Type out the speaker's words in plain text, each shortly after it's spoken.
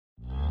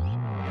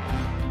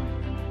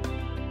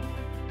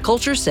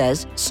Culture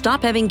says,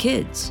 stop having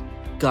kids.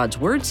 God's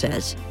word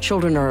says,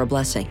 children are a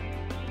blessing.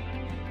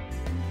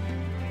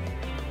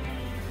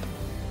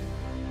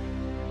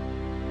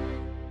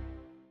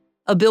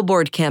 A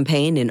billboard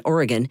campaign in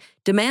Oregon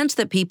demands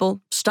that people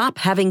stop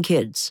having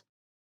kids.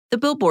 The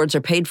billboards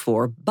are paid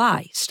for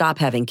by Stop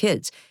Having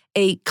Kids,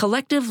 a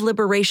collective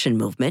liberation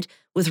movement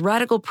with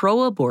radical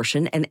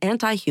pro-abortion and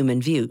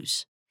anti-human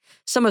views.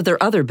 Some of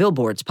their other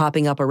billboards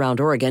popping up around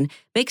Oregon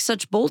make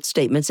such bold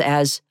statements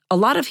as, "A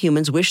lot of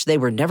humans wish they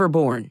were never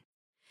born."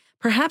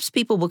 Perhaps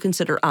people will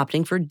consider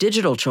opting for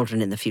digital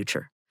children in the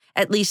future.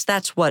 At least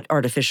that's what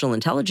artificial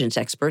intelligence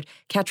expert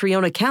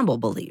Catriona Campbell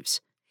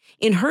believes.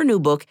 In her new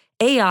book,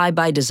 AI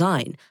by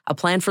Design, A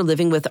Plan for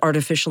Living with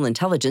Artificial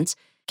Intelligence,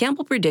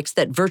 Campbell predicts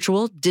that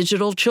virtual,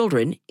 digital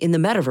children in the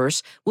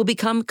metaverse will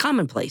become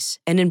commonplace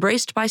and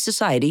embraced by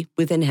society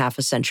within half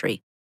a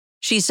century.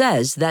 She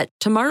says that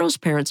tomorrow's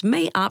parents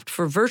may opt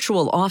for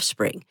virtual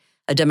offspring,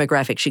 a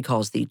demographic she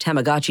calls the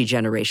Tamagotchi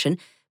generation,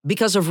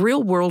 because of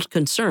real-world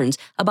concerns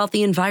about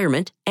the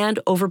environment and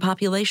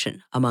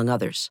overpopulation, among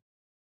others.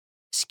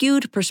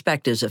 Skewed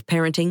perspectives of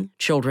parenting,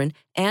 children,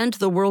 and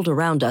the world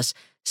around us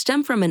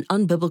stem from an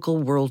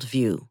unbiblical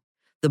worldview.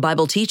 The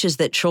Bible teaches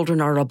that children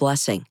are a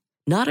blessing,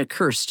 not a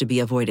curse to be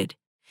avoided.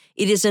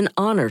 It is an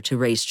honor to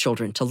raise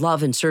children to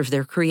love and serve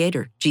their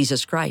Creator,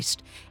 Jesus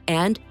Christ,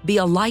 and be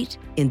a light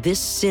in this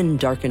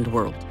sin-darkened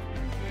world.